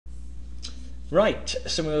Right,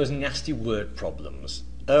 some of those nasty word problems.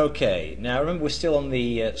 Okay, now remember we're still on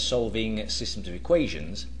the solving systems of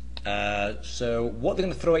equations. So what they're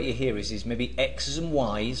going to throw at you here is maybe x's and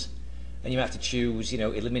y's, and you have to choose,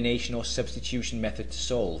 elimination or substitution method to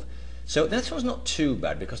solve. So this one's not too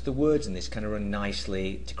bad because the words in this kind of run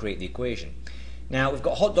nicely to create the equation. Now we've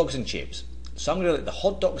got hot dogs and chips. So I'm going to let the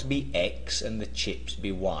hot dogs be x and the chips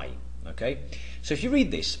be y. Okay, so if you read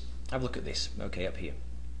this, have a look at this. Okay, up here.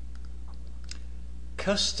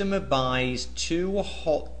 Customer buys 2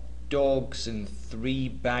 hot dogs and 3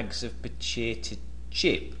 bags of potato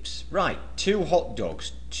chips. Right, 2 hot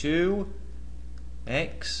dogs, 2x,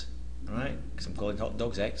 right, because I'm calling hot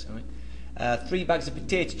dogs x, all right. 3 bags of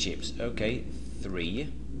potato chips, okay, 3y.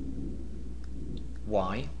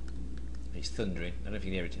 It's thundering, I don't know if you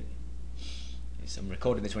can hear it. I'm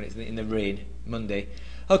recording this when it's in the rain, Monday.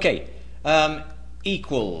 Okay,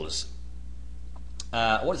 equals.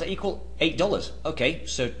 What does that equal? $8. Okay,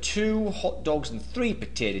 so 2 hot dogs and 3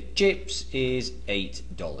 potato chips is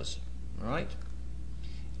 $8. Alright,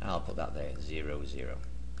 I'll put that there, 0, 0.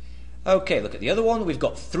 Okay, look at the other one. We've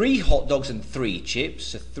got 3 hot dogs and 3 chips,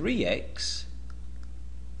 so 3x.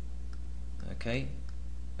 Okay,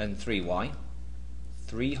 and 3y.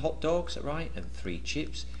 3 hot dogs, right, and 3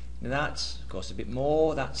 chips. Now that's, of course, a bit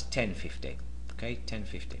more. That's $10.50. Okay,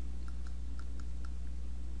 $10.50.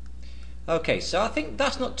 Okay, so I think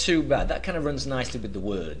that's not too bad. That kind of runs nicely with the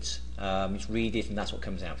words. Just read it and that's what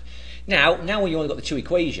comes out. Now when you only got the 2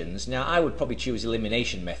 equations, now I would probably choose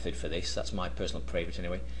elimination method for this. That's my personal favourite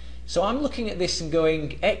anyway. So I'm looking at this and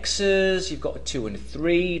going, x's, you've got a 2 and a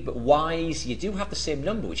 3, but y's, you do have the same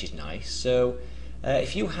number, which is nice. So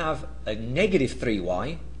if you have a negative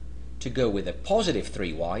 3y to go with a positive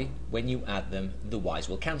 3y, when you add them, the y's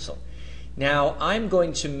will cancel. Now I'm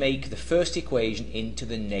going to make the first equation into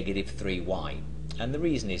the negative 3y, and the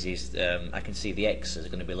reason is I can see the x's are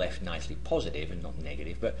going to be left nicely positive and not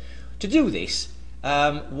negative. But to do this,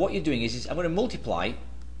 what you're doing is I'm going to multiply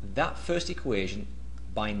that first equation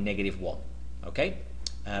by negative 1. Okay,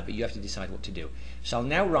 but you have to decide what to do. So I'll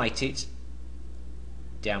now write it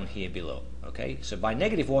down here below. Okay, so by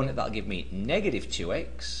negative 1, that'll give me negative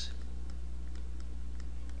 2x,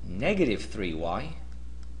 negative 3y,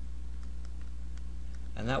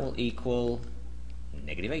 and that will equal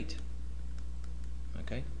negative 8.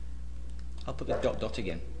 Okay, I'll put the dot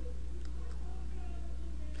again.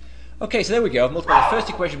 Okay, so there we go. I've multiplied the first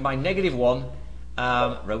equation by negative 1.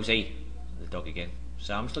 Rosie, the dog again.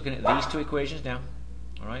 So I'm just looking at these 2 equations now.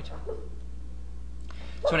 Alright.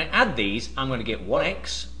 So when I add these, I'm going to get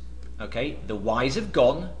 1x. Okay, the y's have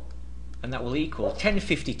gone, and that will equal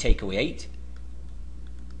 1050 take away 8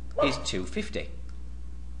 is 250.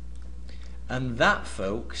 And that,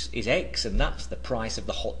 folks, is x, and that's the price of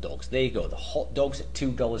the hot dogs. There you go, the hot dogs at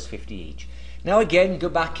 $2.50 each. Now again, go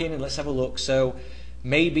back in and let's have a look. So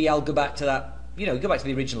maybe I'll go back to that, go back to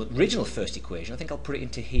the original first equation. I think I'll put it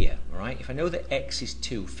into here, all right? If I know that x is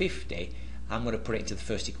 250, I'm going to put it into the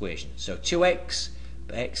first equation. So 2x,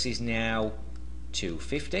 but x is now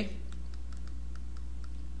 250.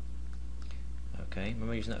 Okay,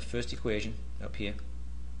 remember using that first equation up here.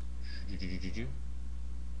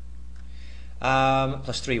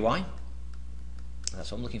 Plus 3y.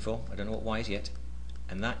 That's what I'm looking for. I don't know what y is yet.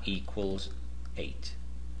 And that equals 8.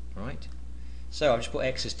 Right? So I've just put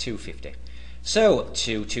x as 250. So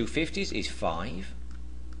 2 250s is 5.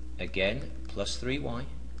 Again, plus 3y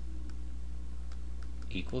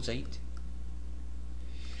equals 8.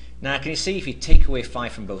 Now can you see if you take away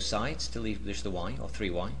 5 from both sides to leave just the y, or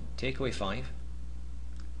 3y, take away 5.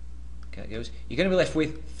 Okay, it goes. You're going to be left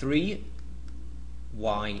with 3y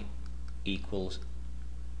equals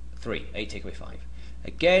 3. 8 take away 5.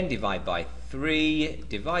 Again, divide by 3,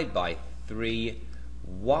 divide by 3,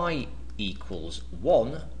 y equals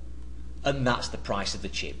 1, and that's the price of the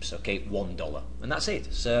chips, okay, $1. And that's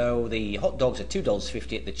it. So the hot dogs are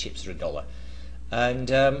 $2.50, the chips are $1. And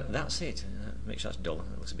that's it. Make sure that's dollar.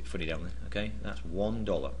 That looks a bit funny down there, okay? That's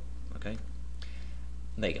 $1, okay?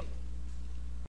 There you go.